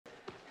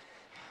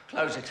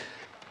Close it.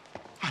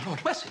 My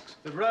Lord Wessex.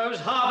 The rose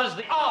harbours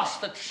the arse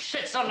that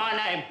shits on my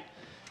name.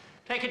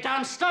 Take it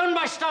down stone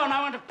by stone.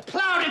 I want it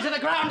ploughed into the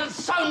ground and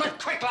sown with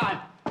quicklime.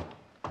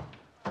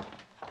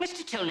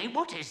 Mr. Tilney,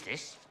 what is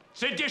this?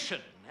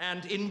 Sedition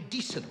and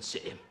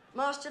indecency.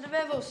 Master of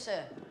Revels,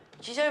 sir.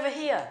 She's over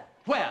here.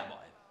 Where, boy?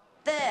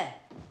 There.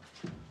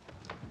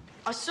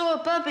 I saw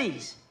her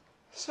Bubbies.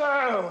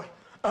 So,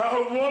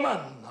 a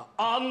woman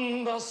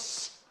on the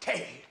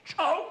stage.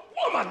 A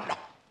woman!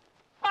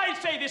 I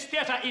say this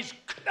theatre is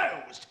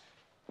closed.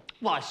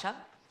 Why, sir?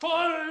 For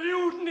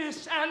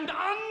lewdness and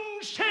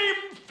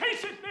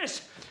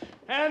unshamefacedness,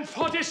 and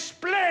for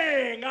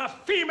displaying a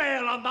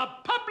female on the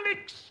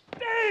public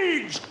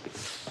stage.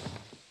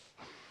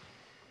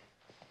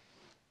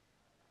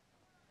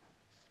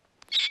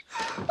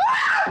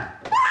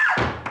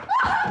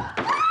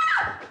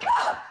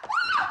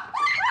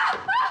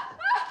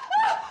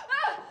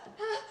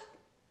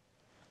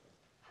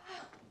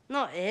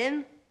 Not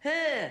him.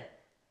 Her.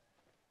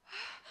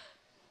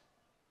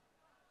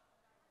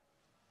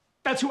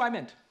 That's who I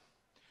meant.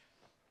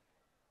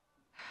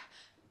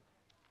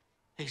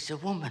 It's a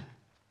woman.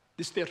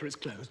 This theatre is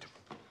closed.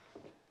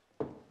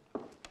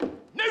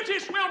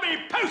 Notice will be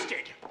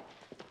posted.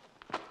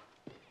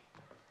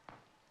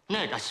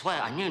 Ned, I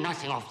swear I knew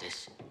nothing of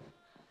this.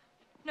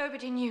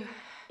 Nobody knew.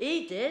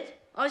 He did.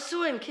 I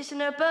saw him kissing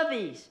her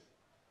Bubbies.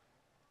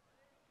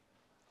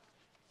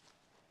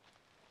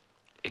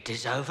 It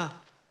is over?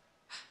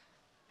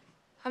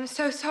 I'm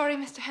so sorry,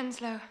 Mr.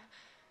 Henslow.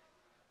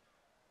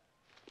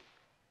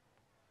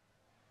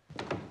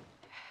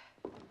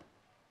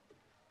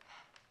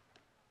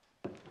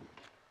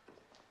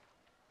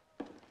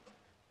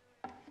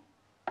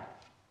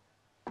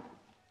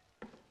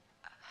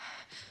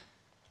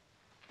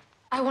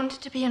 I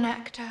wanted to be an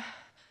actor.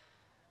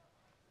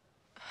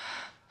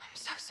 I'm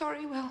so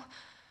sorry, Will.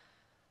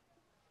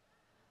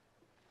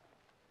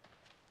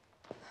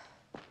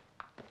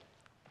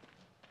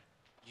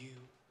 You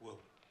will.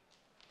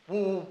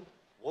 Whoa,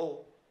 whoa,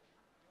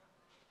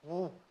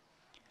 whoa.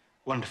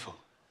 Wonderful.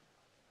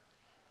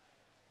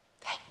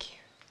 Thank you.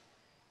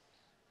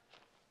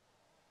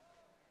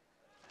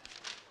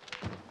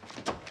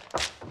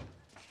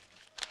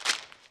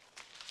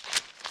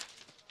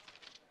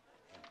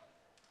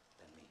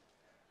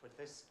 Put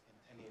this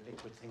in any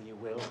liquid thing you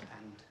will,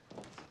 and...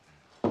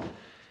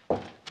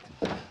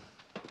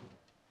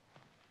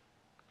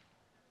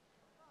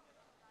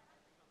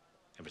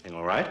 Everything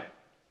all right?